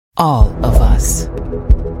All of us.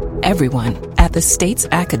 Everyone at the state's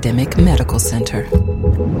academic medical center.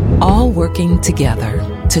 All working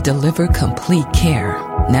together to deliver complete care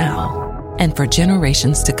now and for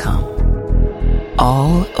generations to come.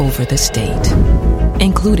 All over the state,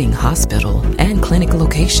 including hospital and clinic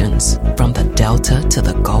locations from the Delta to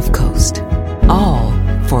the Gulf Coast. All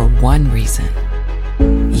for one reason.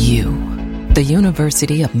 You, the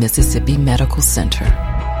University of Mississippi Medical Center.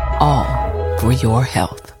 All for your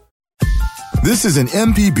health. This is an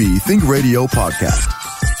MPB Think Radio podcast.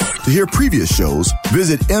 To hear previous shows,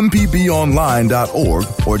 visit mpbonline.org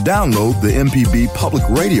or download the MPB Public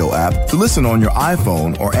Radio app to listen on your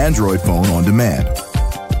iPhone or Android phone on demand.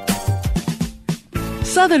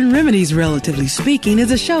 Southern Remedies, Relatively Speaking,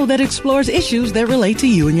 is a show that explores issues that relate to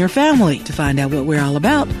you and your family. To find out what we're all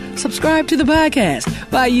about, subscribe to the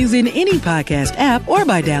podcast by using any podcast app or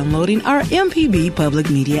by downloading our MPB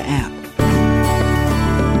Public Media app.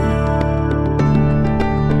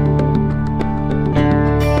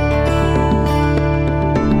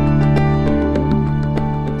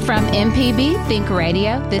 From MPB Think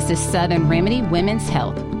Radio, this is Southern Remedy Women's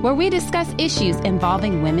Health, where we discuss issues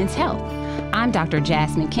involving women's health. I'm Dr.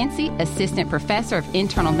 Jasmine Kinsey, Assistant Professor of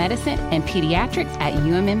Internal Medicine and Pediatrics at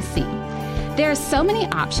UMMC. There are so many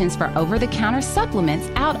options for over-the-counter supplements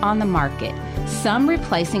out on the market, some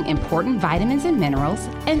replacing important vitamins and minerals,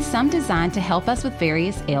 and some designed to help us with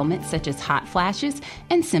various ailments such as hot flashes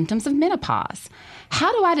and symptoms of menopause.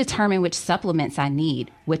 How do I determine which supplements I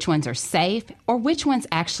need, which ones are safe, or which ones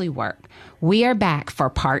actually work? We are back for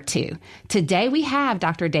part 2. Today we have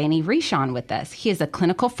Dr. Danny Reisch on with us. He is a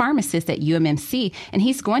clinical pharmacist at UMMC, and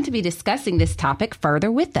he's going to be discussing this topic further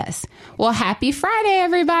with us. Well, happy Friday,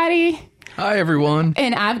 everybody. Hi, everyone.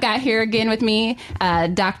 And I've got here again with me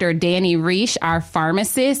Dr. Danny Reisch, our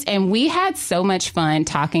pharmacist, and we had so much fun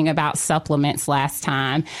talking about supplements last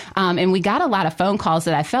time. And we got a lot of phone calls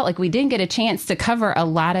that I felt like we didn't get a chance to cover a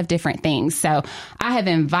lot of different things. So I have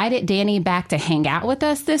invited Danny back to hang out with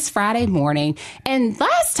us this Friday morning. And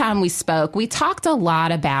last time we spoke, we talked a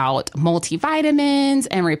lot about multivitamins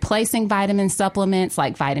and replacing vitamin supplements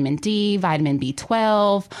like vitamin D, vitamin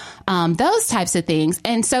B12, those types of things.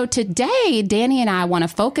 And so today, Danny and I want to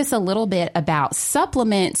focus a little bit about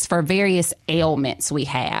supplements for various ailments we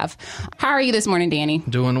have. How are you this morning, Danny?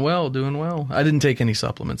 Doing well, doing well. I didn't take any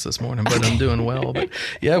supplements this morning, but I'm doing well. But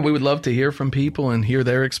yeah, we would love to hear from people and hear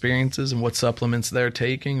their experiences and what supplements they're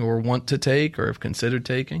taking or want to take or have considered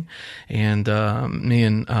taking. And me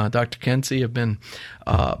and Dr. Kinsey have been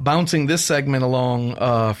bouncing this segment along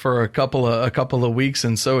for a couple of weeks,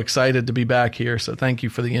 and so excited to be back here. So thank you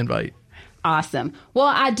for the invite. Awesome. Well,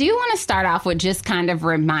 I do want to start off with just kind of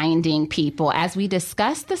reminding people as we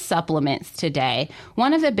discuss the supplements today.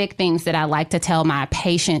 One of the big things that I like to tell my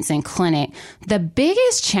patients in clinic, the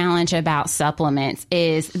biggest challenge about supplements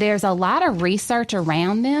is there's a lot of research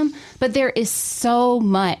around them, but there is so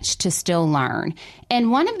much to still learn. And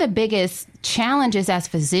one of the biggest challenges as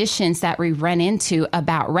physicians that we run into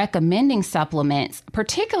about recommending supplements,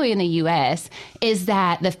 particularly in the U.S., is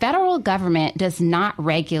that the federal government does not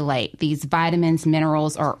regulate these vitamins,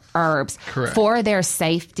 minerals, or herbs Correct. For their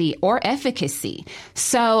safety or efficacy.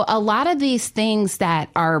 So a lot of these things that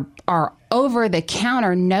are over the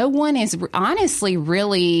counter, no one is honestly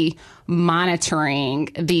really monitoring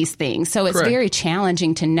these things. So it's Correct. very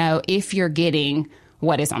challenging to know if you're getting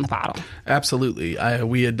what is on the bottle. Absolutely.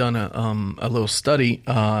 We had done a little study.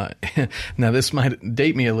 Now, this might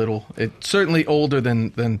date me a little. It's certainly older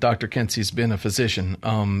than Dr. Kinsey's been a physician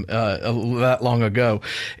that long ago.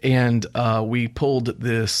 And we pulled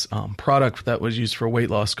this product that was used for weight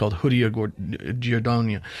loss called Hoodia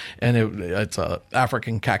gordonia. And it's an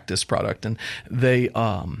African cactus product. And they...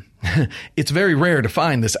 it's very rare to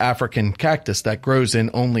find this African cactus that grows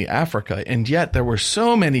in only Africa, and yet there were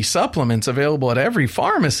so many supplements available at every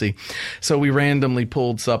pharmacy. So we randomly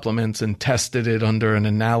pulled supplements and tested it under an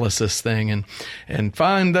analysis thing and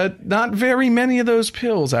find that not very many of those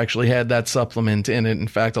pills actually had that supplement in it. In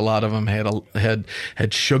fact, a lot of them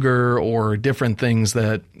had sugar or different things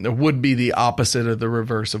that would be the opposite of the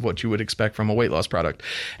reverse of what you would expect from a weight loss product.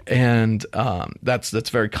 And that's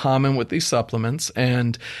very common with these supplements.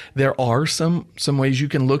 And there are some ways you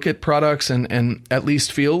can look at products and at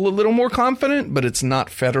least feel a little more confident, but it's not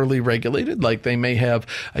federally regulated. Like they may have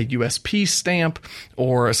a USP stamp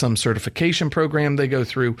or some certification program they go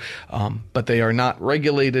through, but they are not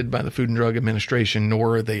regulated by the Food and Drug Administration,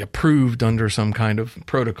 nor are they approved under some kind of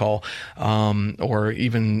protocol, or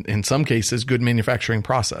even in some cases, good manufacturing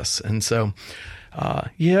process. And so,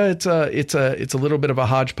 it's a little bit of a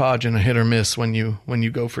hodgepodge and a hit or miss when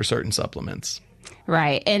you go for certain supplements.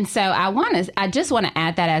 Right. And so I just want to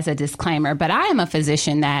add that as a disclaimer, but I am a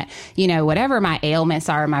physician that, whatever my ailments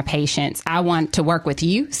are in my patients, I want to work with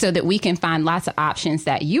you so that we can find lots of options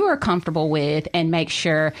that you are comfortable with and make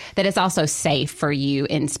sure that it's also safe for you,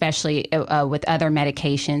 and especially with other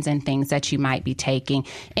medications and things that you might be taking.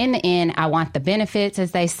 In the end, I want the benefits,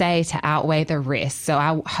 as they say, to outweigh the risks. So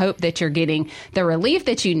I hope that you're getting the relief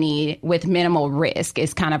that you need with minimal risk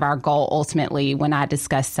is kind of our goal ultimately when I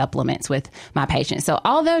discuss supplements with my patients. So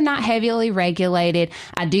although not heavily regulated,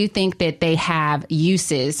 I do think that they have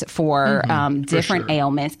uses for different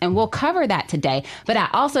ailments, and we'll cover that today. But I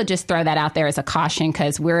also just throw that out there as a caution,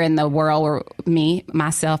 because we're in the world where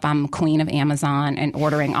myself, I'm queen of Amazon and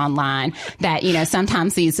ordering online, that,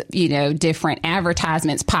 sometimes these, different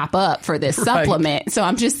advertisements pop up for this supplement. So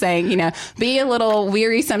I'm just saying, be a little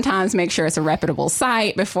weary sometimes, make sure it's a reputable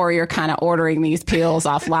site before you're kind of ordering these pills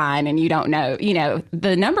offline and you don't know,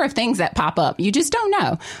 the number of things that pop up. You just don't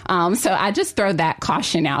know. So I just throw that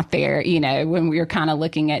caution out there, when we're kind of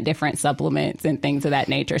looking at different supplements and things of that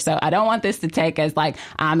nature. So I don't want this to take as like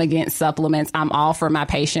I'm against supplements. I'm all for my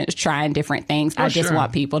patients trying different things. I just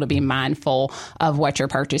want people to be mindful of what you're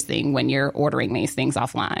purchasing when you're ordering these things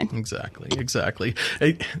offline. Exactly.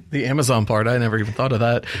 The Amazon part, I never even thought of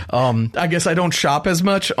that. I guess I don't shop as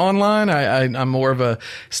much online. I'm more of a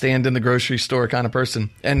stand in the grocery store kind of person.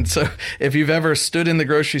 And so if you've ever stood in the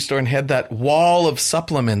grocery store and had that wall of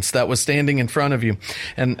supplements that was standing in front of you,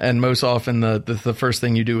 and most often the first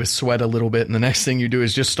thing you do is sweat a little bit, and the next thing you do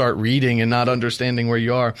is just start reading and not understanding where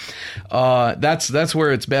you are. That's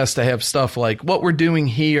where it's best to have stuff like what we're doing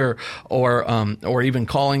here, or even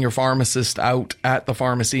calling your pharmacist out at the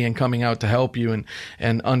pharmacy and coming out to help you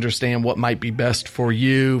and understand what might be best for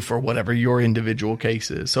you for whatever your individual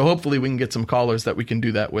case is. So hopefully we can get some callers that we can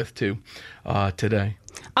do that with too today.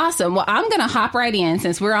 Awesome. Well, I'm going to hop right in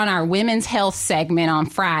since we're on our women's health segment on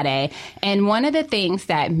Friday. And one of the things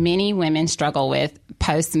that many women struggle with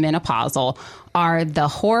postmenopausal are the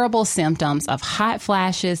horrible symptoms of hot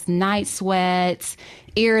flashes, night sweats,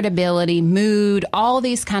 irritability, mood, all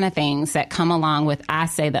these kind of things that come along with, I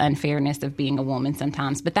say, the unfairness of being a woman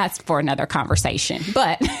sometimes, but that's for another conversation.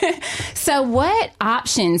 But so what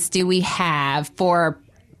options do we have for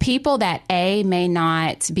people that may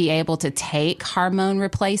not be able to take hormone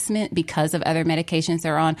replacement because of other medications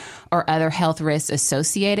they're on or other health risks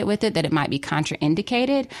associated with it, that it might be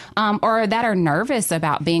contraindicated, or that are nervous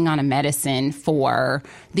about being on a medicine for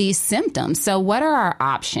these symptoms? So what are our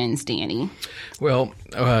options, Danny? Well,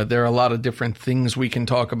 there are a lot of different things we can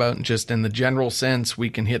talk about. And just in the general sense, we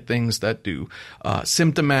can hit things that do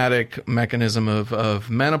symptomatic mechanism of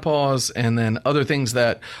menopause, and then other things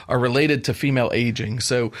that are related to female aging.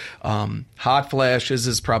 So hot flashes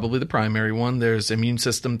is probably the primary one. There's immune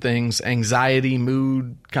system things, anxiety,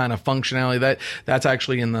 mood kind of functionality. That's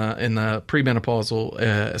actually in the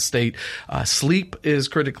premenopausal state. Sleep is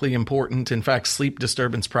critically important. In fact, sleep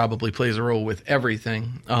disturbance probably plays a role with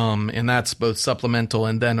everything, and that's both supplemental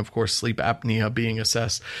and then, of course, sleep apnea being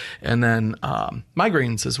assessed, and then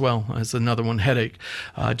migraines as well as another one, headache,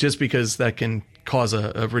 just because that can cause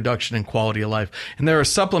a reduction in quality of life. And there are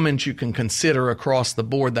supplements you can consider across the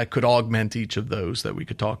board that could augment each of those that we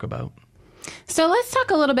could talk about. So let's talk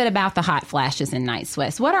a little bit about the hot flashes and night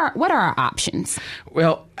sweats. What are our options?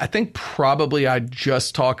 Well, I think probably I'd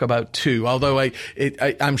just talk about two, although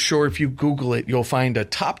I'm sure if you Google it, you'll find a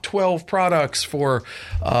top 12 products for,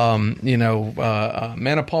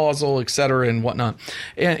 menopausal, et cetera, and whatnot.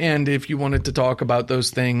 And if you wanted to talk about those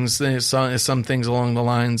things, there's some things along the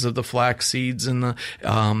lines of the flax seeds and the,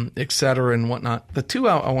 et cetera, and whatnot. The two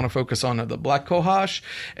I want to focus on are the black cohosh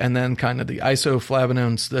and then kind of the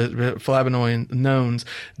isoflavonones, the flavonoids,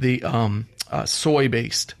 the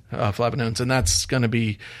soy-based flavonoids, and that's going to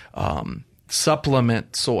be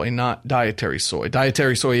supplement soy, not dietary soy.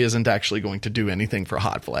 Dietary soy isn't actually going to do anything for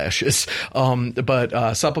hot flashes,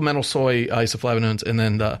 but supplemental soy, isoflavonoids, and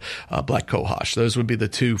then the black cohosh. Those would be the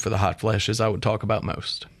two for the hot flashes I would talk about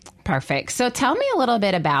most. Perfect. So tell me a little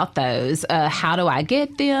bit about those. How do I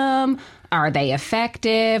get them? Are they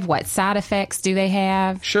effective? What side effects do they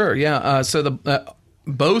have? Sure, yeah. So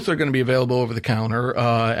both are going to be available over the counter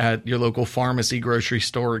at your local pharmacy, grocery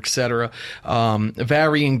store, et cetera.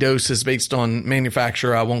 Varying doses based on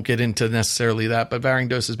manufacturer. I won't get into necessarily that, but varying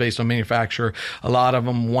doses based on manufacturer. A lot of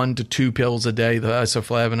them 1 to 2 pills a day. The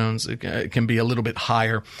isoflavonones can be a little bit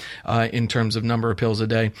higher in terms of number of pills a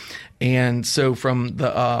day. And so from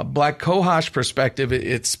the black cohosh perspective,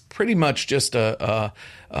 it's pretty much just a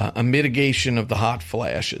mitigation of the hot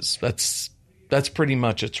flashes. That's pretty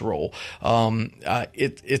much its role.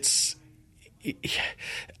 It's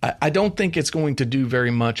I don't think it's going to do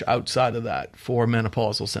very much outside of that for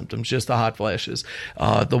menopausal symptoms, just the hot flashes.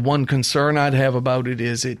 The one concern I'd have about it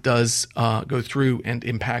is it does go through and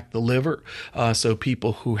impact the liver. So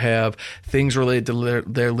people who have things related to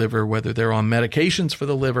their liver, whether they're on medications for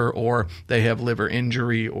the liver or they have liver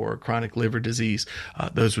injury or chronic liver disease,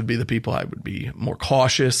 those would be the people I would be more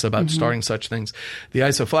cautious about starting such things. The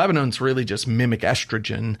isoflavonones really just mimic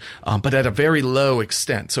estrogen, but at a very low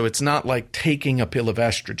extent. So it's not like taking a pill of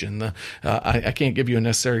estrogen. I can't give you a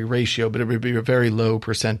necessary ratio, but it would be a very low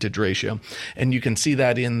percentage ratio. And you can see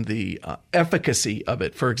that in the efficacy of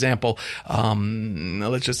it. For example,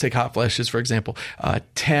 let's just take hot flashes, for example,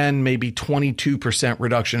 10, maybe 22%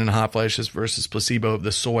 reduction in hot flashes versus placebo of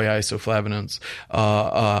the soy isoflavones,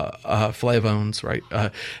 flavones, right?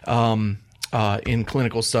 In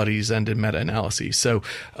clinical studies and in meta-analyses. So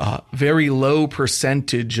very low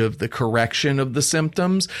percentage of the correction of the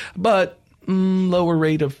symptoms, but lower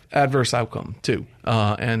rate of adverse outcome too,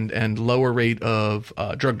 and lower rate of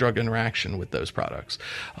drug-drug interaction with those products.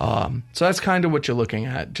 So that's kind of what you're looking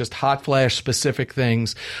at, just hot flash specific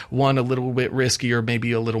things, one a little bit riskier,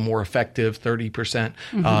 maybe a little more effective, 30%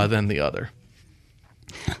 than the other.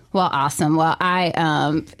 Well, awesome. Well,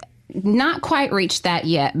 I not quite reached that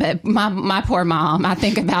yet, but my poor mom, I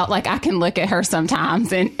think about, like, I can look at her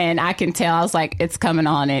sometimes and I can tell, I was like, it's coming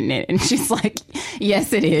on, isn't it? And she's like,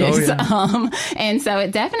 yes, it is. Oh, yeah. And so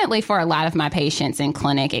it definitely, for a lot of my patients in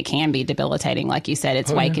clinic, it can be debilitating. Like you said, it's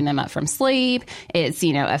waking them up from sleep. It's,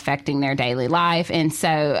 affecting their daily life. And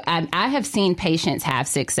so I have seen patients have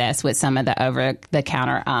success with some of the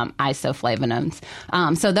over-the-counter isoflavonones.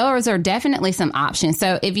 So those are definitely some options.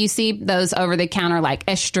 So if you see those over-the-counter, like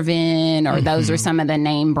Estroven, or those are some of the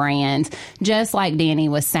name brands, just like Danny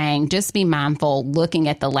was saying, just be mindful looking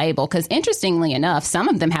at the label, because interestingly enough, some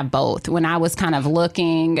of them have both. When I was kind of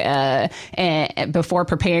looking before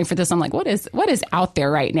preparing for this, I'm like, what is out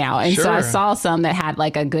there right now? And so I saw some that had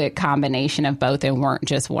like a good combination of both and weren't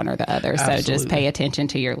just one or the other. Absolutely. So just pay attention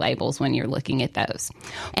to your labels when you're looking at those.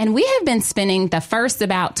 And we have been spending the first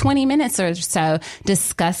about 20 minutes or so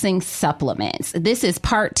discussing supplements. This is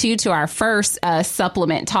part 2 to our first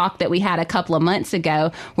supplement talk that we had a couple of months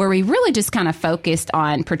ago, where we really just kind of focused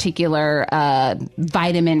on particular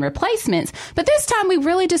vitamin replacements. But this time we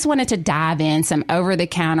really just wanted to dive in some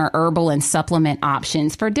over-the-counter herbal and supplement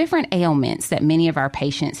options for different ailments that many of our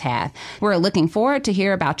patients have. We're looking forward to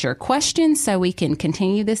hear about your questions so we can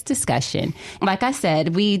continue this discussion. Like I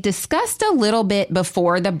said, we discussed a little bit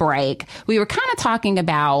before the break. We were kind of talking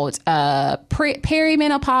about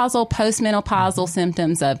perimenopausal, postmenopausal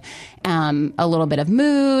symptoms of a little bit of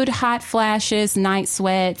mood, hot flashes, night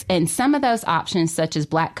sweats, and some of those options such as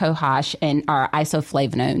black cohosh and our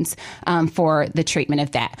isoflavonones for the treatment of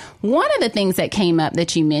that. One of the things that came up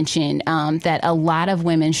that you mentioned that a lot of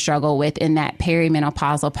women struggle with in that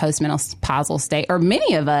perimenopausal, postmenopausal state, or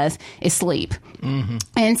many of us, is sleep. Mm-hmm.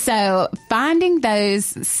 And so finding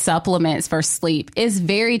those supplements for sleep is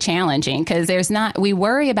very challenging, because we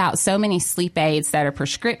worry about so many sleep aids that are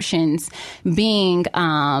prescriptions being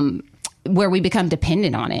where we become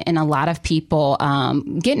dependent on it. And a lot of people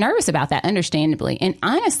get nervous about that, understandably. And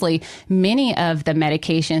honestly, many of the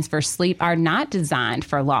medications for sleep are not designed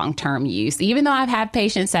for long-term use. Even though I've had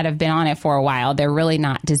patients that have been on it for a while, they're really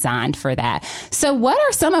not designed for that. So what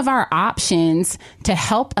are some of our options to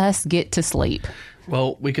help us get to sleep?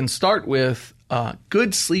 Well, we can start with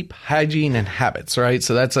good sleep hygiene and habits, right?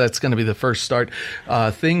 So that's going to be the first start.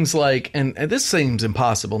 Things like, and this seems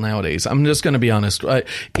impossible nowadays. I'm just going to be honest.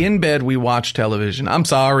 In bed, we watch television. I'm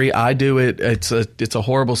sorry, I do it. It's a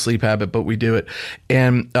horrible sleep habit, but we do it.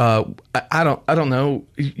 And I don't know.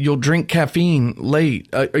 You'll drink caffeine late.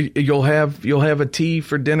 You'll have a tea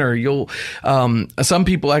for dinner. Some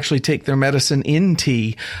people actually take their medicine in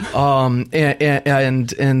tea,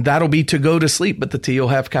 and that'll be to go to sleep, but the tea will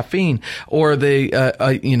have caffeine. Or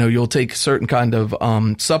you'll take certain kind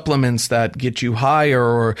of supplements that get you higher,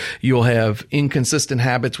 or you'll have inconsistent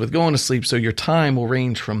habits with going to sleep. So your time will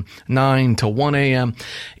range from 9 to 1 a.m.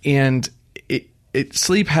 And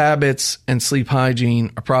sleep habits and sleep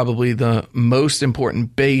hygiene are probably the most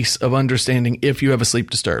important base of understanding if you have a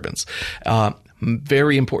sleep disturbance.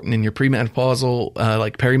 Very important in your premenopausal,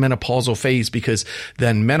 perimenopausal phase, because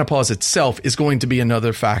then menopause itself is going to be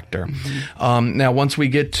another factor. Mm-hmm. Now, once we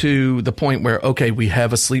get to the point where, okay, we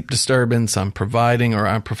have a sleep disturbance, I'm providing or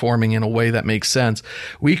I'm performing in a way that makes sense,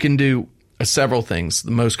 we can do several things. The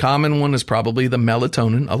most common one is probably the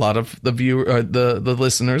melatonin. A lot of the the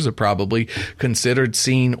listeners are probably considered,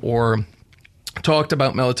 seen, or talked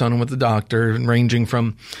about melatonin with the doctor, ranging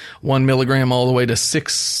from 1 milligram all the way to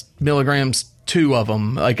 6 milligrams two of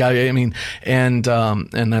them. Like, I mean, and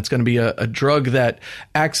that's going to be a drug that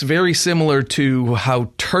acts very similar to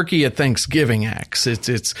how turkey at Thanksgiving acts.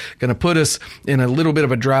 It's going to put us in a little bit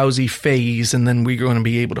of a drowsy phase, and then we're going to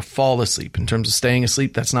be able to fall asleep. In terms of staying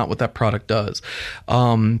asleep, that's not what that product does.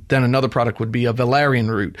 Then another product would be a valerian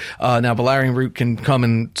root. Now, valerian root can come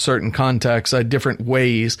in certain contexts, different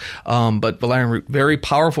ways, but valerian root, very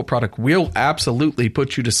powerful product, will absolutely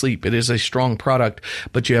put you to sleep. It is a strong product,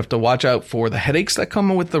 but you have to watch out for the headaches that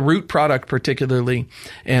come with the root product particularly,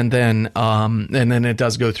 and then it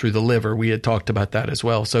does go through the liver. We had talked about that as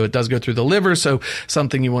well. So it does go through the liver, so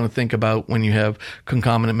something you want to think about when you have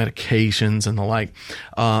concomitant medications and the like.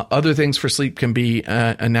 Other things for sleep can be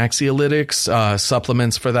anxiolytics,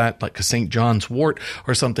 supplements for that, like a St. John's wort,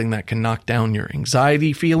 or something that can knock down your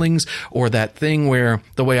anxiety feelings, or that thing where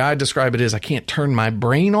the way I describe it is I can't turn my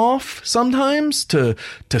brain off sometimes to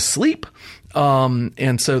sleep.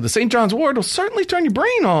 And so the St. John's wort will certainly turn your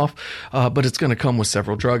brain off, but it's going to come with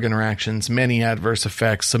several drug interactions, many adverse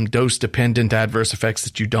effects, some dose-dependent adverse effects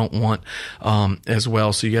that you don't want as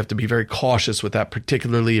well. So you have to be very cautious with that,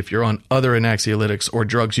 particularly if you're on other anxiolytics or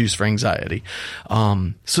drugs used for anxiety.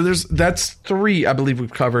 So that's three I believe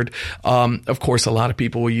we've covered. Of course, a lot of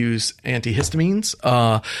people will use antihistamines,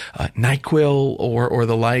 NyQuil or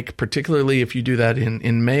the like, particularly if you do that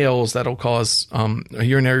in males, that'll cause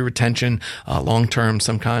urinary retention, long-term,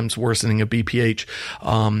 sometimes worsening of BPH.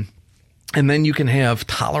 And then you can have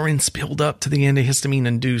tolerance build up to the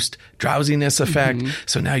antihistamine-induced drowsiness effect. Mm-hmm.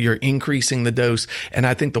 So now you're increasing the dose. And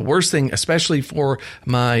I think the worst thing, especially for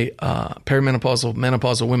my perimenopausal,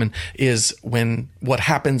 menopausal women, is when what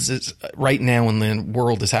happens is right now in the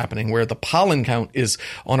world is happening, where the pollen count is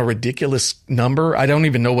on a ridiculous number. I don't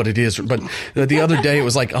even know what it is, but the other day it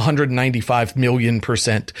was like 195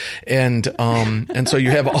 million%. And so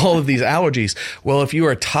you have all of these allergies. Well, if you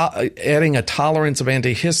are adding a tolerance of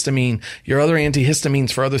antihistamine, your other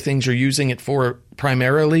antihistamines for other things you're using it for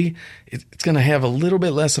primarily, it's going to have a little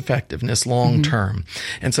bit less effectiveness long term.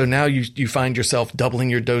 Mm-hmm. And so now you find yourself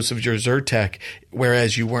doubling your dose of your Zyrtec,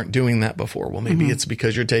 whereas you weren't doing that before. Well, maybe it's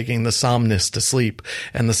because you're taking the Somnus to sleep,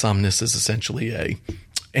 and the Somnus is essentially a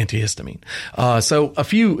antihistamine. So a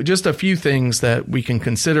few things that we can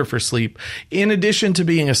consider for sleep, in addition to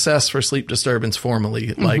being assessed for sleep disturbance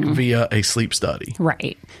formally, like via a sleep study.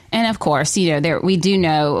 Right. And of course, we do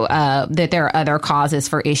know that there are other causes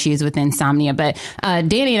for issues with insomnia. But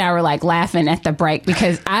Danny and I were like laughing at the break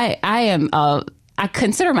because I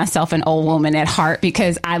consider myself an old woman at heart,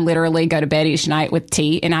 because I literally go to bed each night with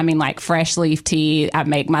tea, and I mean like fresh leaf tea. I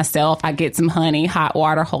make myself, I get some honey, hot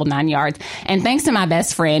water, whole 9 yards. And thanks to my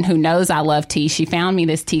best friend who knows I love tea, she found me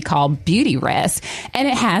this tea called Beauty Rest, and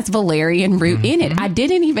it has valerian root in it. I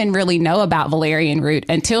didn't even really know about valerian root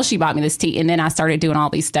until she bought me this tea, and then I started doing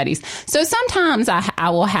all these studies. So sometimes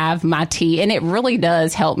I will have my tea, and it really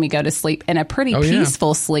does help me go to sleep, and a pretty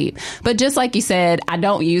peaceful sleep. But just like you said, I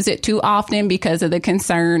don't use it too often because of the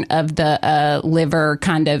concern of the liver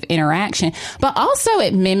kind of interaction, but also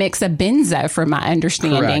it mimics a benzo from my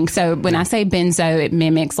understanding. Correct. So when I say benzo, it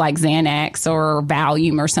mimics like Xanax or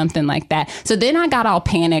Valium or something like that. So then I got all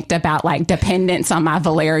panicked about like dependence on my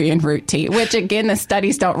valerian root tea, which again, the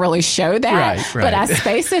studies don't really show that, right. But I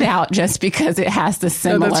space it out just because it has the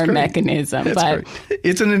similar mechanism. But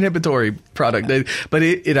it's an inhibitory product, but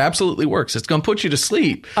it absolutely works. It's going to put you to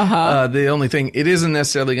sleep. The only thing, it isn't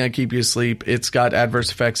necessarily going to keep you asleep. It's got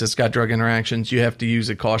adverse effects. It's got drug interactions. You have to use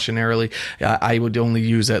it cautionarily. I would only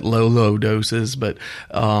use at low doses, but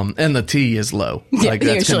and the tea is low. Like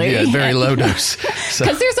that's usually very low dose.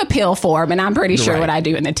 Because there's a pill form, and I'm pretty sure what I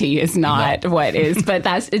do in the tea is not what is. But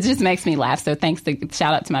it just makes me laugh. So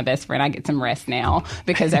shout out to my best friend. I get some rest now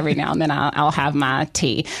because every now and then I'll have my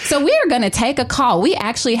tea. So we are going to take a call. We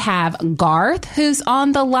actually have Garth who's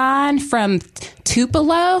on the line from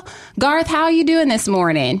Tupelo. Garth, how are you doing this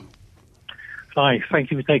morning? Hi,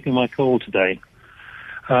 thank you for taking my call today.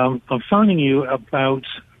 I'm phoning you about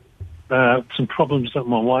some problems that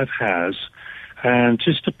my wife has, and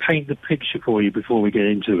just to paint the picture for you before we get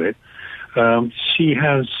into it,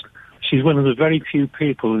 she's one of the very few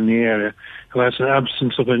people in the area who has an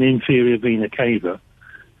absence of an inferior vena cava.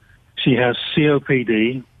 She has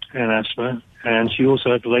COPD and asthma, and she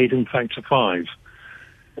also has Leiden factor 5.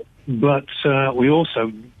 But we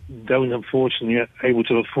also don't, unfortunately, able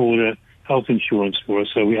to afford a health insurance for us,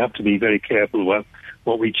 so we have to be very careful about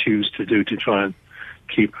what we choose to do to try and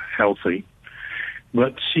keep healthy.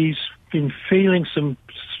 But she's been feeling some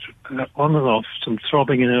on and off, some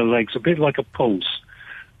throbbing in her legs, a bit like a pulse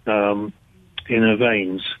in her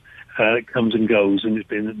veins. It comes and goes, and it's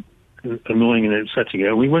been annoying and upsetting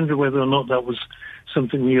her. We wonder whether or not that was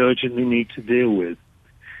something we urgently need to deal with.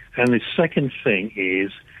 And the second thing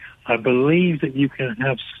is, I believe that you can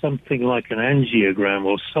have something like an angiogram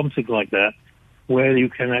or something like that, where you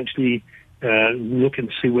can actually look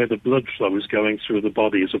and see where the blood flow is going through the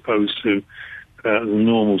body, as opposed to the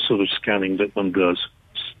normal sort of scanning that one does.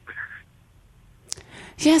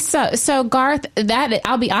 Yes, so Garth, that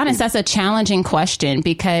I'll be honest, that's a challenging question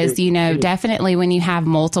because, you know, definitely when you have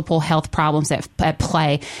multiple health problems at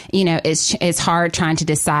play, you know, it's hard trying to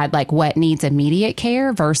decide like what needs immediate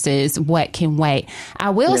care versus what can wait.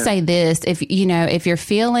 I will say this, if you're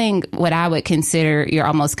feeling what I would consider, you're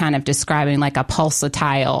almost kind of describing like a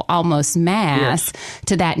pulsatile, almost mass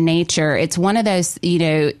to that nature. It's one of those, you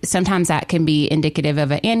know, sometimes that can be indicative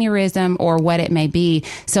of an aneurysm or what it may be.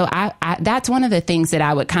 So I that's one of the things that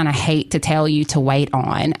I would kind of hate to tell you to wait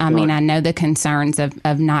on. I mean, I know the concerns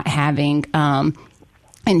of not having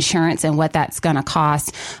insurance and what that's going to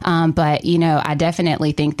cost. But, you know, I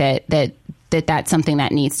definitely think that's something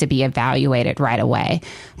that needs to be evaluated right away.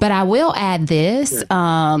 But I will add this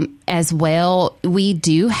as well. We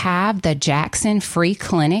do have the Jackson Free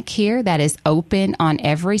Clinic here that is open on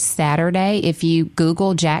every Saturday. If you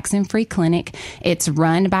Google Jackson Free Clinic, it's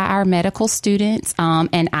run by our medical students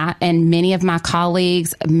and many of my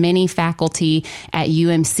colleagues, many faculty at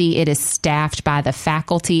UMC. It is staffed by the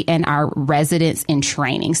faculty and our residents in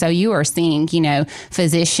training. So you are seeing, you know,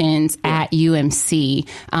 physicians at UMC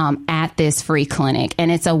at this free clinic,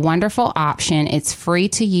 and it's a wonderful option. It's free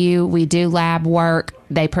to you. We do lab work.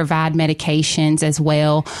 They provide medications as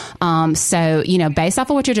well. So, you know, based off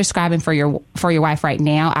of what you're describing for your wife right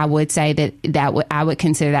now, I would say I would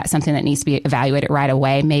consider that something that needs to be evaluated right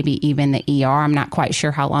away, maybe even the ER. I'm not quite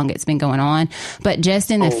sure how long it's been going on, but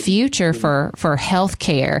just in the future for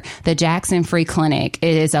healthcare, the Jackson Free Clinic,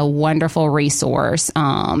 it is a wonderful resource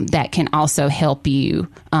that can also help you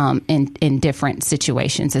in different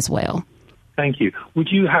situations as well. Thank you.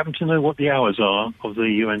 Would you happen to know what the hours are of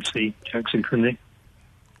the UNC Jackson Clinic?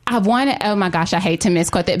 Oh my gosh, I hate to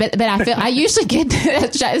misquote it, but I feel I usually get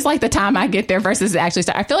it's like the time I get there versus actually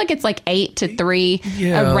start. I feel like it's like 8 to 3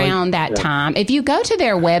 around that time. If you go to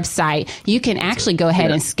their website, you can actually go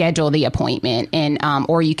ahead and schedule the appointment, and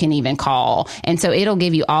or you can even call, and so it'll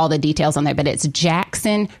give you all the details on there. But it's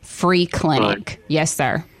Jackson Free Clinic. Right. Yes,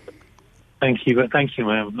 sir. Thank you,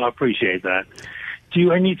 ma'am. I appreciate that. Do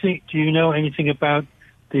you know anything about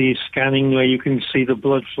the scanning where you can see the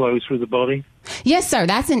blood flow through the body? Yes, sir.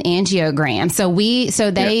 That's an angiogram. So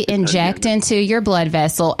they inject into your blood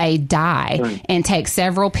vessel a dye and take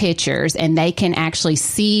several pictures, and they can actually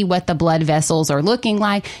see what the blood vessels are looking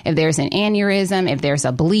like. If there's an aneurysm, if there's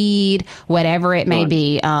a bleed, whatever it may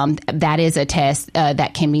be, that is a test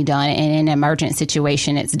that can be done. And in an emergent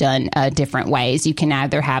situation, it's done different ways. You can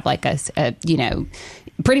either have like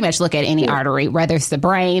pretty much look at any artery, whether it's the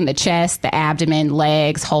brain, the chest, the abdomen,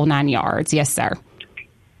 legs, whole 9 yards. Yes, sir.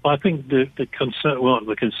 Well, I think the concern, well, not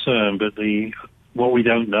the concern, but what we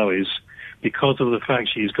don't know is, because of the fact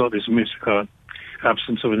she's got this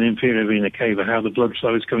absence of an inferior vena cava, how the blood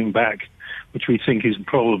flow is coming back, which we think is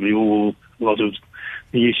probably a lot of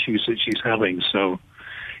the issues that she's having. So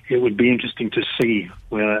it would be interesting to see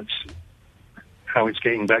how it's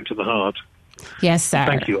getting back to the heart. Yes, sir.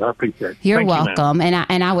 Thank you. I appreciate it. You're welcome.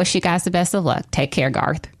 And I wish you guys the best of luck. Take care,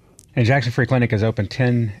 Garth. And Jackson Free Clinic is open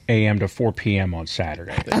 10 a.m. to 4 p.m. on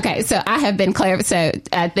Saturday. Okay, so I have been clear. So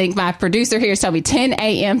I think my producer here is telling me 10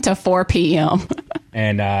 a.m. to 4 p.m.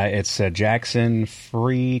 And it's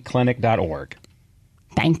jacksonfreeclinic.org.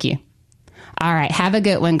 Thank you. All right, have a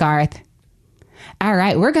good one, Garth. All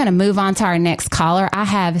right, we're going to move on to our next caller. I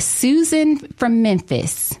have Susan from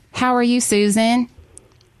Memphis. How are you, Susan?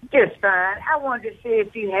 Just fine. I wanted to see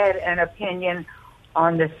if you had an opinion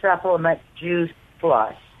on the supplement Juice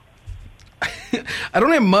Plus. I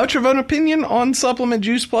don't have much of an opinion on Supplement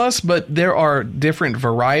Juice Plus, but there are different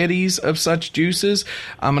varieties of such juices.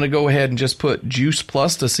 I'm going to go ahead and just put Juice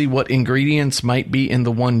Plus to see what ingredients might be in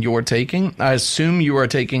the one you're taking. I assume you are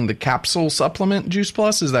taking the capsule supplement Juice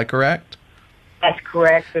Plus. Is that correct? That's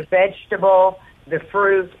correct. The vegetable, the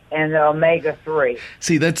fruit, and the omega-3.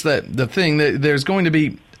 See, that's the thing. There's going to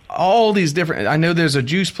be all these different. I know there's a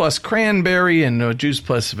Juice Plus cranberry and a Juice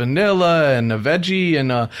Plus vanilla and a veggie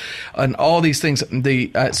and all these things.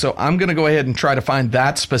 So I'm going to go ahead and try to find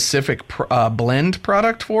that specific blend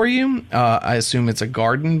product for you. I assume it's a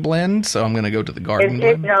garden blend, so I'm going to go to the garden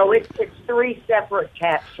blend. No, it's 3 separate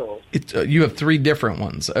capsules. You have 3 different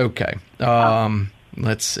ones. Okay.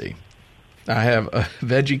 Let's see. I have a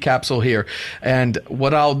veggie capsule here, and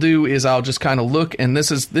what I'll do is I'll just kind of look, and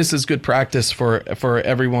this is good practice for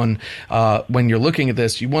everyone when you're looking at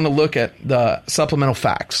this. You want to look at the supplemental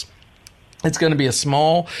facts. It's going to be a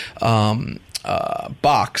small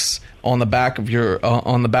box on the back of your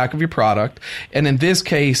product, and in this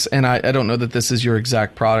case, and I don't know that this is your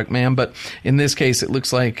exact product, ma'am, but in this case, it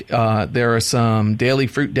looks like there are some daily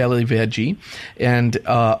fruit, daily veggie, and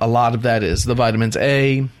a lot of that is the vitamins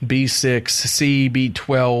A, B6, C,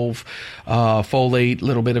 B12, folate, a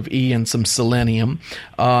little bit of E, and some selenium,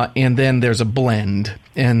 and then there's a blend.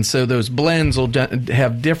 And so those blends will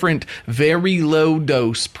have different very low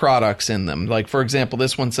dose products in them. Like, for example,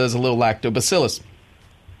 this one says a little lactobacillus,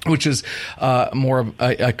 which is more of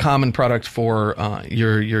a common product for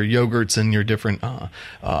your yogurts and your different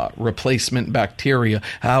replacement bacteria.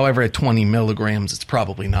 However, at 20 milligrams, it's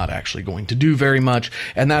probably not actually going to do very much.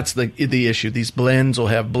 And that's the issue. These blends will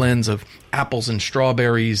have blends of apples and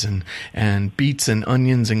strawberries and beets and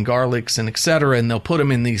onions and garlics and etc. And they'll put them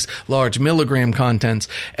in these large milligram contents,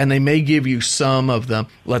 and they may give you some of the,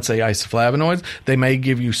 let's say, isoflavonoids. They may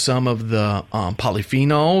give you some of the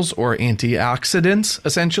polyphenols or antioxidants,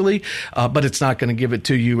 essentially, but it's not going to give it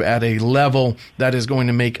to you at a level that is going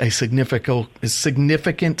to make a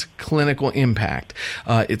significant clinical impact.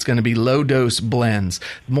 It's going to be low dose blends.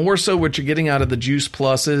 More so what you're getting out of the Juice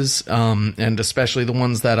Pluses, and especially the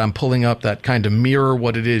ones that I'm pulling up that kind of mirror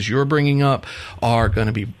what it is you're bringing up, are going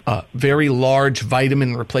to be very large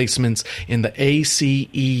vitamin replacements in the A, C,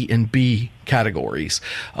 E, and B categories,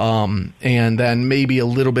 and then maybe a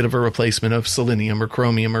little bit of a replacement of selenium or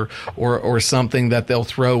chromium or something that they'll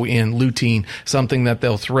throw in, lutein, something that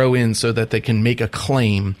they'll throw in so that they can make a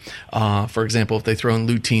claim. For example, if they throw in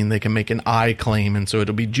lutein, they can make an eye claim, and so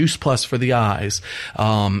it'll be Juice Plus for the eyes,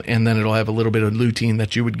 and then it'll have a little bit of lutein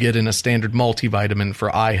that you would get in a standard multivitamin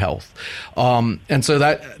for eye health. And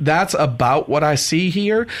so that's about what I see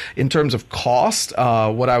here in terms of cost.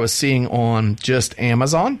 What I was seeing on just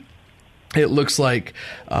Amazon, it looks like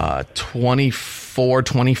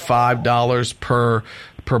 $25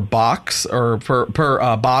 per box or per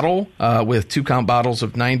bottle, with 2-count bottles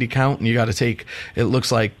of 90 count, and you got to take, it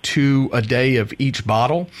looks like 2 a day of each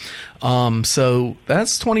bottle. So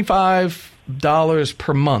that's $25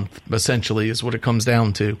 per month, essentially, is what it comes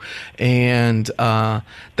down to. And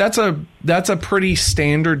that's a pretty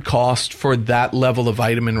standard cost for that level of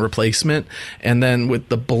vitamin replacement. And then with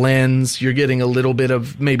the blends, you're getting a little bit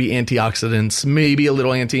of maybe antioxidants, maybe a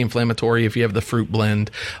little anti-inflammatory if you have the fruit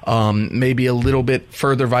blend, maybe a little bit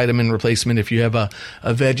further vitamin replacement if you have a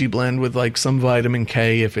veggie blend with like some vitamin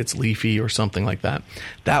K if it's leafy or something like that.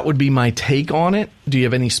 That would be my take on it. Do you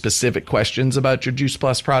have any specific questions about your Juice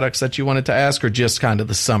Plus products that you wanted to ask, or just kind of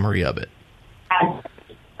the summary of it?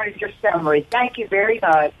 Your summary. Thank you very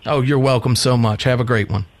much. Oh, you're welcome so much. Have a great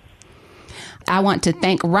one. I want to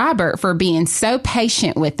thank Robert for being so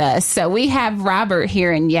patient with us. So we have Robert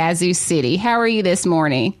here in Yazoo City. How are you this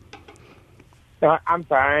morning? I'm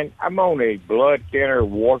fine. I'm on a blood thinner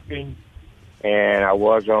warfarin, and I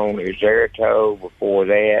was on Xarelto before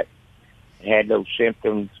that. Had those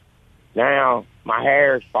symptoms. Now my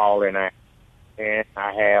hair is falling out, and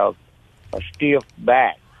I have a stiff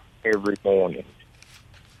back every morning.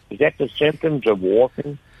 Is that the symptoms of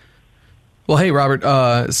warfarin? Well, hey, Robert.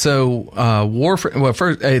 Warfarin. Well,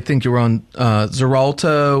 first, I think you were on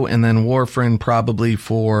Xarelto, and then warfarin probably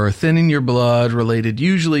for thinning your blood, related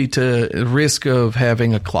usually to risk of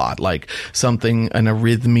having a clot, like an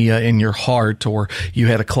arrhythmia in your heart, or you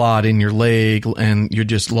had a clot in your leg, and you're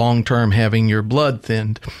just long term having your blood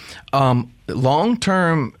thinned.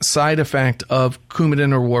 Long-term side effect of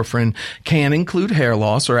Coumadin or warfarin can include hair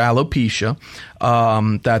loss or alopecia.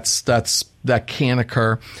 That can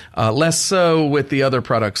occur. Less so with the other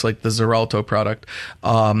products like the Xarelto product.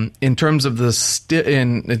 In terms of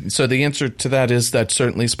so the answer to that is that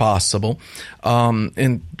certainly is possible.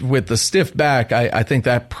 And with the stiff back, I think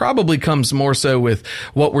that probably comes more so with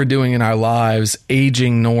what we're doing in our lives,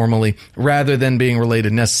 aging normally, rather than being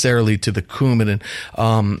related necessarily to the Coumadin.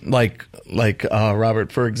 Like Robert,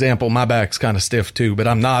 for example, my back's kind of stiff too, but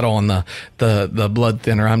I'm not on the blood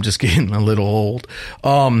thinner. I'm just getting a little old.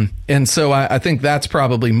 And so I think that's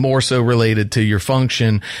probably more so related to your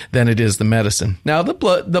function than it is the medicine. Now, the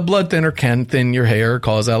blood thinner can thin your hair,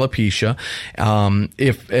 cause alopecia.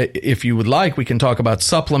 If you would like, we can talk about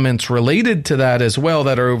supplements related to that as well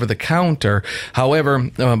that are over the counter. However,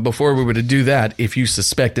 before we were to do that, if you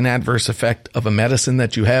suspect an adverse effect of a medicine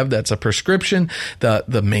that you have that's a prescription,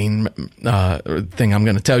 the main thing I'm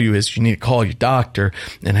going to tell you is you need to call your doctor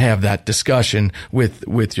and have that discussion with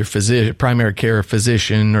your physician, primary care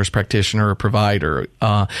physician, nurse practitioner, or provider.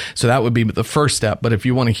 So that would be the first step. But if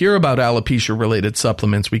you want to hear about alopecia related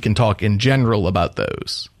supplements, we can talk in general about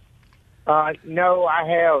those. No, I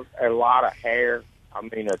have a lot of hair. I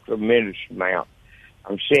mean, a tremendous amount.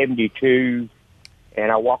 I'm 72,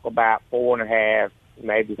 and I walk about 4.5,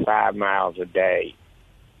 maybe 5 miles a day.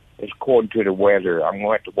 It's according to the weather. I'm going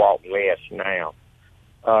to have to walk less now.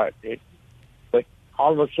 But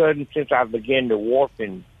all of a sudden, since I began to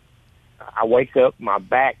warping, I wake up, my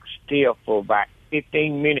back's stiff for about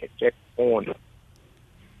 15 minutes every morning.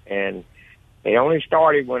 And it only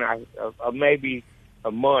started when maybe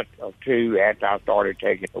a month or two after I started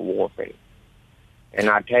taking the warfarin. And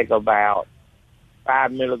I take about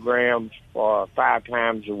 5 milligrams for 5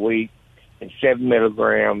 times a week and 7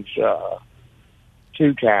 milligrams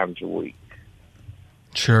 2 times a week.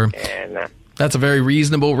 Sure. And that's a very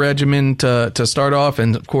reasonable regimen to start off.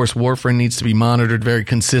 And of course, warfarin needs to be monitored very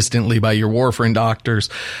consistently by your warfarin doctors.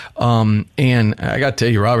 And I got to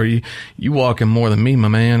tell you, Robert, you walking more than me, my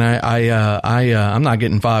man. I'm not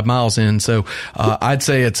getting 5 miles in. So, I'd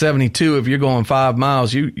say at 72, if you're going 5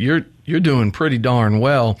 miles, you're doing pretty darn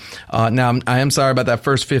well. Now, I am sorry about that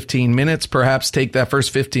first 15 minutes. Perhaps take that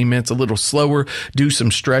first 15 minutes a little slower. Do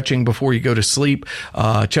some stretching before you go to sleep.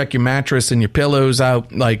 Check your mattress and your pillows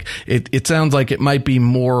out. Like it sounds like it might be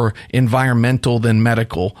more environmental than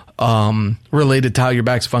medical, related to how your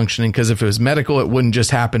back's functioning. Because if it was medical, it wouldn't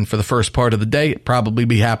just happen for the first part of the day. It'd probably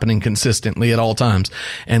be happening consistently at all times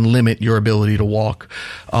and limit your ability to walk.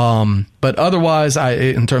 But otherwise,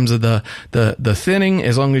 in terms of the thinning,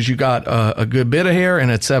 as long as you got a good bit of hair,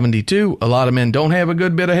 and at 72, a lot of men don't have a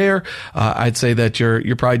good bit of hair. I'd say that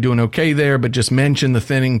you're probably doing okay there, but just mention the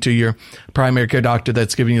thinning to your primary care doctor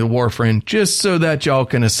that's giving you the warfarin, just so that y'all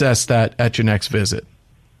can assess that at your next visit.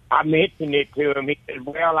 I mentioned it to him. He said,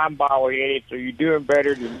 "Well, I'm bald-headed, so you're doing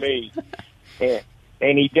better than me."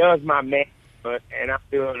 And he does my measurement, and I'm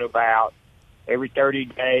doing about every 30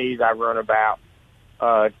 days. I run about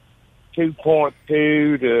 2.2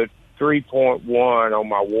 to 3.1 on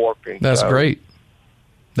my warfarin. That's great.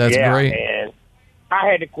 That's great. And I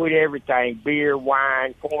had to quit everything: beer,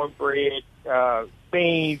 wine, cornbread,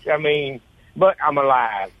 beans. I mean, but I'm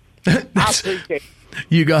alive. I appreciate it.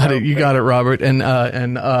 You got it. You got it, Robert. And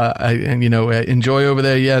enjoy over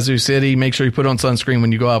there, Yazoo City. Make sure you put on sunscreen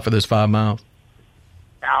when you go out for those 5 miles.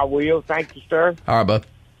 I will. Thank you, sir. All right, bud.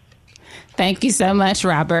 Thank you so much,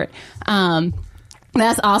 Robert.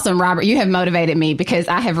 That's awesome, Robert. You have motivated me because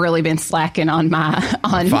I have really been slacking on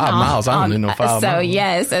 5 miles. I don't need no 5 miles. So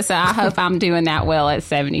yes, so I hope I'm doing that well at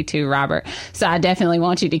 72, Robert. So I definitely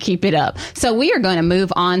want you to keep it up. So we are going to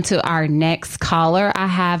move on to our next caller. I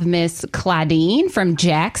have Miss Claudine from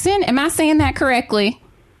Jackson. Am I saying that correctly?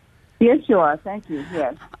 Yes, you are. Thank you.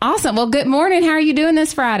 Yes. Awesome. Well, good morning. How are you doing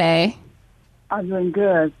this Friday? I'm doing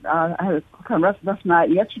good. I had a kind of rough night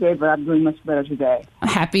yesterday, but I'm doing much better today. I'm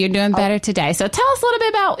happy you're doing better today. So tell us a little bit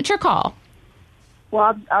about your call.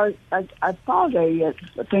 Well, I saw a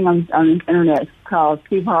thing on the internet called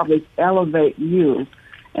Steve Harvey's Elevate You,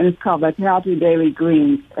 and it's called Vitality Daily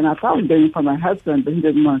Greens. And I thought it was getting it for my husband, but he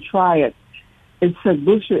didn't want to try it. It said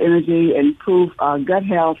boost your energy, improve gut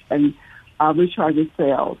health, and recharge your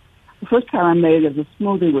cells. The first time I made it was a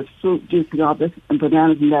smoothie with fruit juice and all this and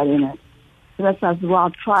bananas and that in it. So that's why I said, well,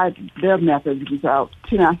 I'll try their method, which is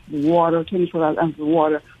 10 ounces of water, 10 to 12 ounces of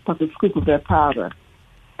water, plus a scoop of their powder.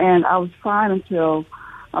 And I was fine until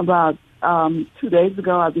about 2 days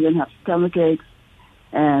ago. I began to have stomach aches,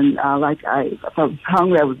 and if I was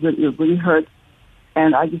hungry, it was really hurt,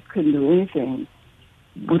 and I just couldn't do anything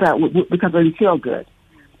because I didn't feel good.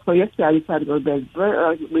 So yesterday I decided to go to bed very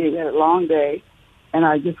early. We had a long day, and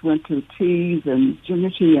I just went to teas and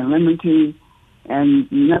ginger tea and lemon tea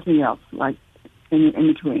and nothing else, like in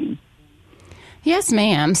between. Yes,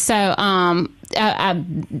 ma'am. So I'm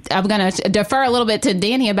going to defer a little bit to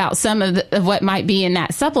Danny about some of what might be in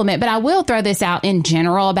that supplement, but I will throw this out in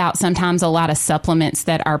general about sometimes a lot of supplements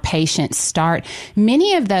that our patients start.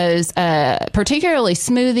 Many of those, particularly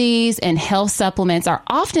smoothies and health supplements, are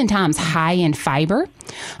oftentimes high in fiber.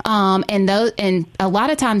 And a lot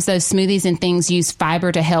of times those smoothies and things use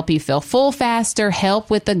fiber to help you feel full faster, help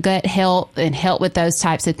with the gut health, and help with those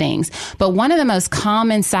types of things. But one of the most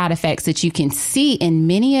common side effects that you can see in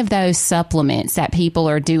many of those supplements that people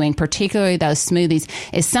are doing, particularly those smoothies,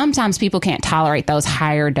 is sometimes people can't tolerate those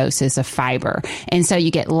higher doses of fiber. And so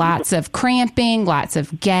you get lots of cramping, lots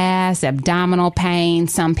of gas, abdominal pain,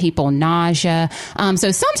 some people nausea.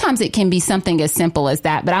 So sometimes it can be something as simple as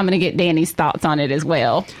that, but I'm going to get Danny's thoughts on it as well.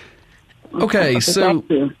 Okay, so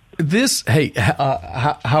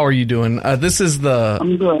how are you doing? This is the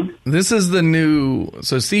I'm good. This is the new.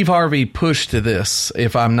 So Steve Harvey pushed to this,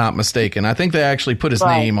 if I'm not mistaken. I think they actually put his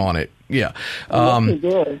name on it. Yeah, Yes, he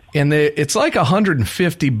did. and it's like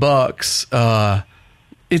 $150.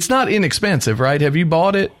 It's not inexpensive, right? Have you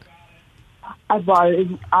bought it? I bought it.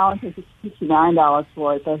 I only paid $69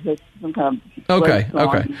 for it. That's just some kind of Okay.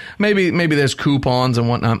 Maybe there's coupons and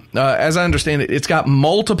whatnot. As I understand it, it's got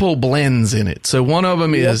multiple blends in it. So one of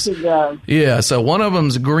them is it does. So one of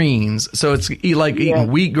them's greens. So it's like eating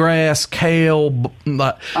wheatgrass, kale,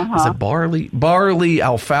 is it barley,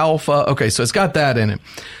 alfalfa. Okay, so it's got that in it.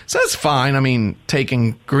 So that's fine. I mean,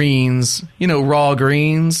 taking greens, raw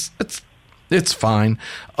greens, it's fine.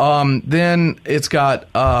 Then it's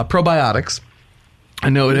got probiotics. I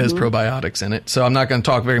know it has probiotics in it, so I'm not going to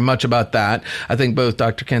talk very much about that. I think both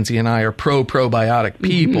Dr. Kenzie and I are probiotic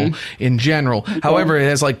people in general. However, it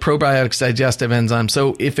has like probiotics, digestive enzymes.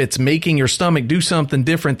 So if it's making your stomach do something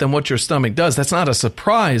different than what your stomach does, that's not a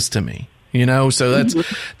surprise to me. So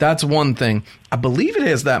that's one thing. I believe it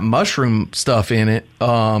has that mushroom stuff in it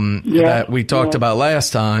that we talked about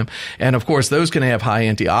last time. And, of course, those can have high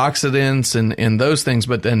antioxidants and those things.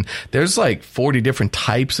 But then there's like 40 different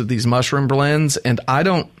types of these mushroom blends. And I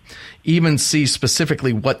don't even see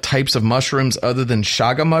specifically what types of mushrooms other than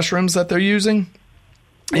chaga mushrooms that they're using.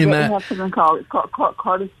 They have something called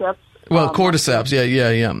cordyceps. Well, cordyceps,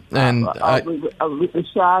 yeah. And the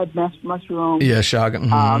shad mushroom. Yeah, chaga.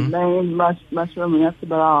 Main mushroom, and that's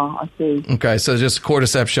about all I see. Okay, so just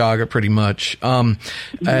cordyceps, chaga, pretty much. And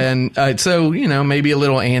so, maybe a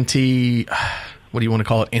little what do you want to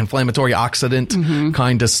call it? Inflammatory oxidant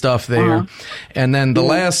kind of stuff there. And then the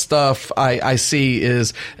last stuff I see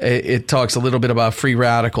is it talks a little bit about free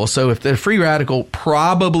radical. So if the free radical,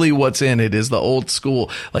 probably what's in it is the old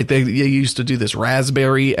school, like they used to do this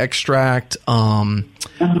raspberry extract,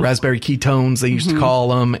 raspberry ketones, they used to call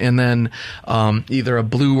them. And then either a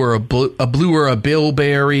blue or a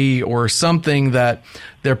bilberry or something that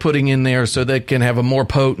they're putting in there so they can have a more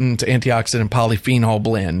potent antioxidant polyphenol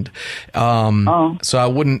blend. So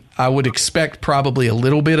I would expect probably a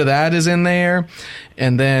little bit of that is in there.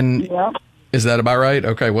 And then, is that about right?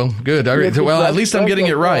 Okay, well, good. Well, at least I'm getting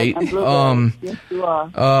it right. Yes, you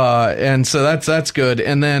are. And so that's good.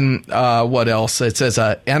 And then what else? It says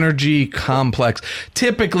energy complex.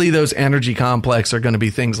 Typically, those energy complex are going to be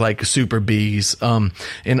things like Super Bs.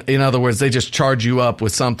 In other words, they just charge you up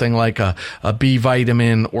with something like a B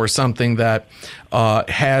vitamin or something that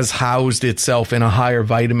has housed itself in a higher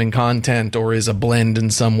vitamin content or is a blend in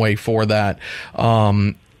some way for that.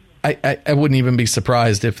 I wouldn't even be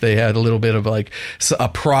surprised if they had a little bit of like a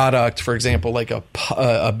product, for example, like a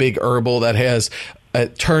big herbal that has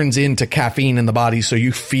turns into caffeine in the body, so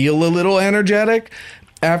you feel a little energetic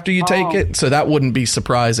after you take it. So that wouldn't be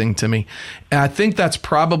surprising to me. And I think that's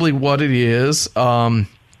probably what it is. There's something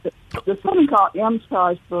called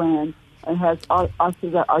M-Charge blend and has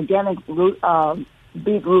organic root,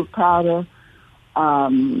 beetroot powder,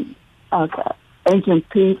 ancient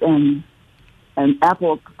peat, and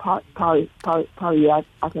apple poly, I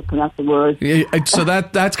can pronounce the word. So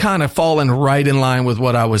that's kind of falling right in line with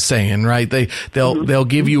what I was saying, right? They'll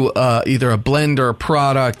give you either a blend or a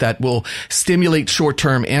product that will stimulate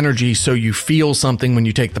short-term energy so you feel something when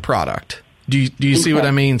you take the product. Do you see what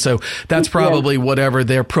I mean? So that's probably whatever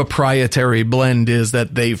their proprietary blend is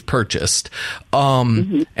that they've purchased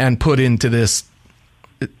and put into this.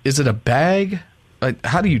 Is it a bag?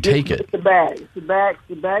 How do you take it? It's a bag.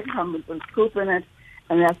 The bag comes with a scoop in it,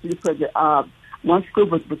 and after you put one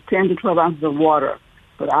scoop with 10 to 12 ounces of water.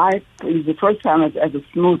 But I used the first time as a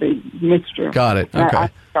smoothie mixture. Got it. Okay.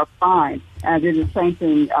 I felt fine. And I did the same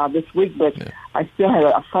thing this week, but I still had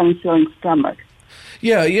a funny feeling stomach.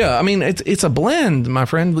 Yeah. I mean, it's a blend, my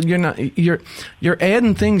friend. You're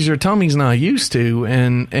adding things your tummy's not used to,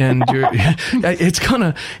 and it's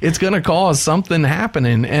gonna cause something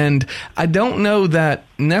happening. And I don't know that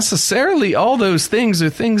necessarily all those things are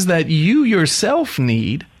things that you yourself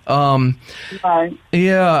need. Right.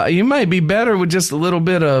 Yeah, you might be better with just a little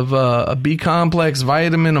bit of a B complex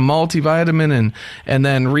vitamin, a multivitamin, and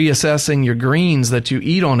then reassessing your greens that you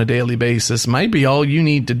eat on a daily basis might be all you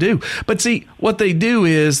need to do. But see, what they do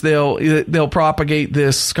is they'll propagate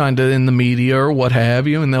this kind of in the media or what have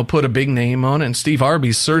you, and they'll put a big name on it. And Steve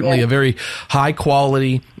Harvey's certainly a very high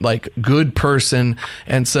quality, like good person,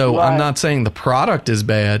 and so I'm not saying the product is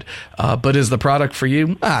bad, but is the product for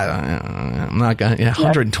you? I'm not gonna.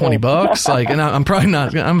 $120, like, and I'm probably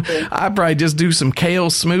not. I probably just do some kale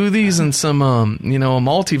smoothies and some, a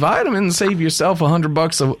multivitamin and save yourself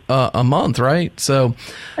 $100 a month, right? So,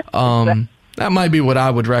 That might be what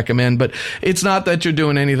I would recommend, but it's not that you're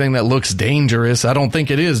doing anything that looks dangerous. I don't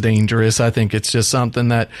think it is dangerous. I think it's just something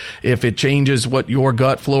that if it changes what your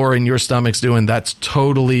gut flora and your stomach's doing, that's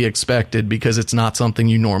totally expected because it's not something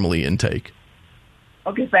you normally intake.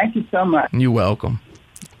 Okay, thank you so much. You're welcome.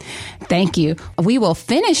 Thank you. We will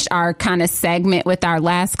finish our kind of segment with our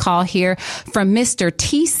last call here from Mr.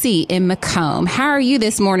 TC in Macomb. How are you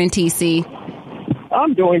this morning, TC?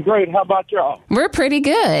 I'm doing great. How about y'all? We're pretty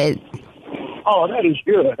good. Oh, that is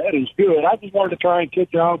good. That is good. I just wanted to try and catch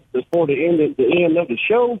y'all before the end of the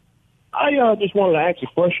show. I just wanted to ask a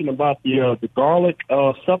question about the garlic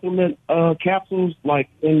supplement capsules, like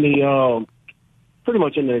in the pretty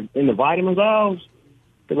much in the vitamins aisles.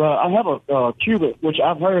 I have a Cuban, which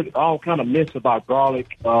I've heard all kind of myths about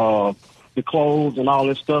garlic, the cloves and all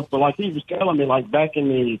this stuff. But like he was telling me, like back in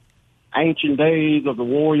the ancient days of the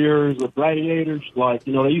warriors, the gladiators, like,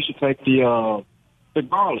 you know, they used to take the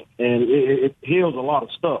garlic, and it heals a lot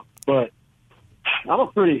of stuff. But I'm a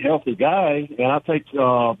pretty healthy guy, and I take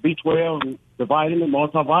B12 and the vitamin,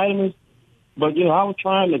 multivitamins. But, you know, I was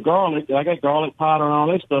trying the garlic. I got garlic powder and all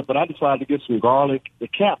that stuff, but I decided to get some garlic, the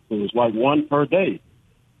capsules, like one per day.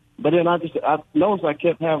 But then I noticed I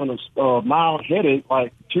kept having a mild headache,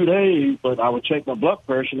 like 2 days, but I would check my blood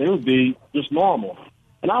pressure, and it would be just normal.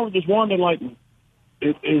 And I was just wondering, like,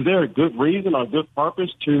 is there a good reason or a good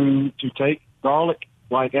purpose to take garlic,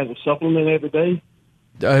 like, as a supplement every day?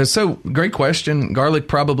 So great question. Garlic,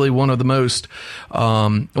 probably one of the most,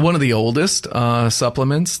 one of the oldest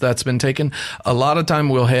supplements that's been taken. A lot of time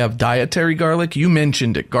we'll have dietary garlic. You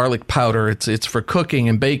mentioned it, garlic powder. It's for cooking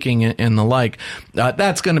and baking and the like.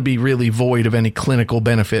 That's going to be really void of any clinical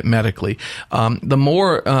benefit medically. The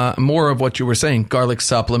more of what you were saying, garlic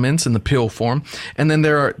supplements in the pill form, and then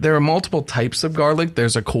there are multiple types of garlic.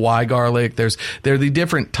 There's a Kauai garlic. There are the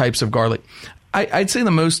different types of garlic. I'd say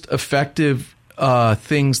the most effective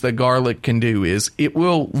things that garlic can do is it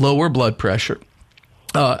will lower blood pressure.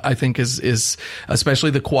 I think is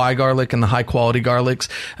especially the Kauai garlic and the high quality garlics.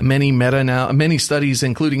 Many studies,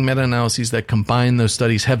 including meta-analyses that combine those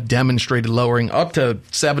studies, have demonstrated lowering up to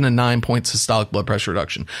 7 and 9 points systolic blood pressure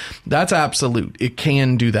reduction. That's absolute. It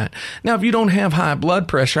can do that. Now, if you don't have high blood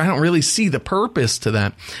pressure, I don't really see the purpose to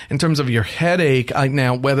that. In terms of your headache,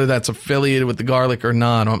 now whether that's affiliated with the garlic or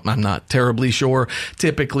not, I'm not terribly sure.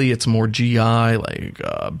 Typically, it's more GI, like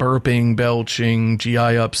burping, belching,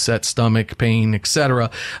 GI upset, stomach pain, etc.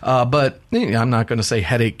 But I'm not going to say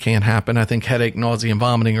headache can't happen. I think headache, nausea, and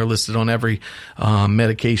vomiting are listed on every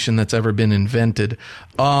medication that's ever been invented.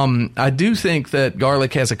 I do think that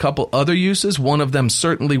garlic has a couple other uses. One of them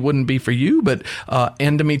certainly wouldn't be for you, but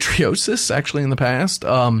endometriosis actually in the past.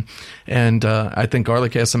 And I think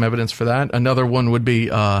garlic has some evidence for that. Another one would be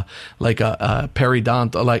like a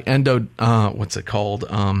periodontal, like what's it called?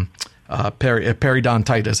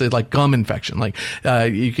 Periodontitis. It's like gum infection. Like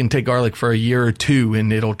you can take garlic for a year or two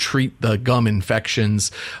and it'll treat the gum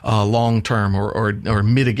infections long term or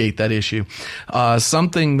mitigate that issue.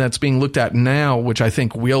 Something that's being looked at now, which I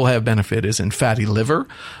think will have benefit, is in fatty liver.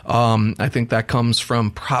 I think that comes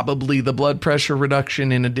from probably the blood pressure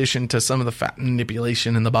reduction in addition to some of the fat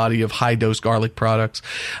manipulation in the body of high dose garlic products.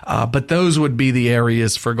 But those would be the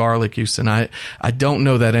areas for garlic use. And I don't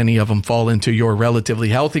know that any of them fall into your relatively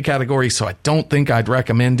healthy category. So I don't think I'd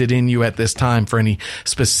recommend it in you at this time for any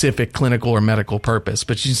specific clinical or medical purpose.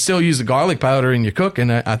 But you can still use the garlic powder in your cooking.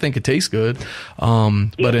 I think it tastes good.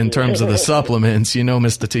 But in terms of the supplements,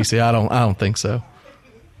 Mr. TC, I don't think so.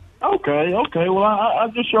 Okay. Well, I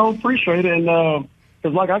just sure appreciate it. And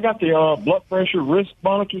because like I got the blood pressure wrist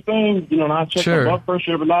monitor thing, and I check my blood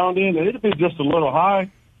pressure every now and then, and it'll be just a little high.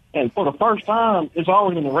 And for the first time, it's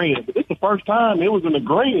always in the red. But it's the first time it was in the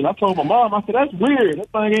green. I told my mom, I said, that's weird. That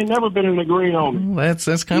thing ain't never been in the green on me. Well,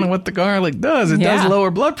 that's kind of what the garlic does. It does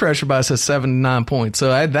lower blood pressure by 7 to 9 points.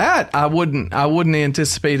 So I wouldn't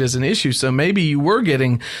anticipate as an issue. So maybe you were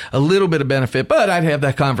getting a little bit of benefit, but I'd have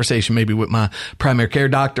that conversation maybe with my primary care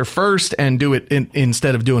doctor first and do it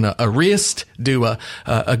instead of doing a wrist, do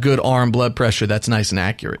a good arm blood pressure that's nice and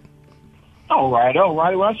accurate. All right. Well,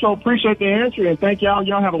 I sure appreciate the answer, and thank y'all.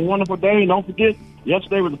 Y'all have a wonderful day, and don't forget,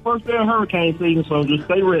 yesterday was the first day of hurricane season, so just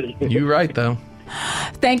stay ready. You're right, though.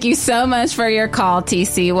 Thank you so much for your call,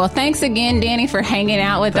 TC. Well, thanks again, Danny, for hanging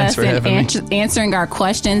out with us and answering our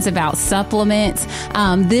questions about supplements.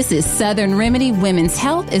 This is Southern Remedy Women's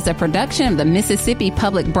Health is a production of the Mississippi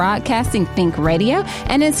Public Broadcasting Think Radio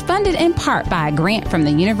and is funded in part by a grant from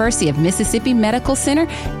the University of Mississippi Medical Center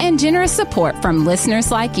and generous support from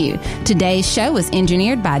listeners like you. Today's show was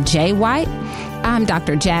engineered by Jay White. I'm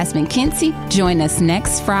Dr. Jasmine Kinsey. Join us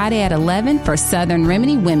next Friday at 11 for Southern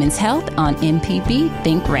Remedy Women's Health on MPB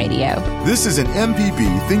Think Radio. This is an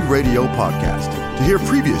MPB Think Radio podcast. To hear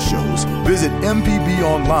previous shows, visit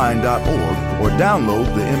mpbonline.org or download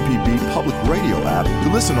the MPB Public Radio app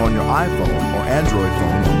to listen on your iPhone or Android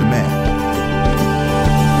phone on demand.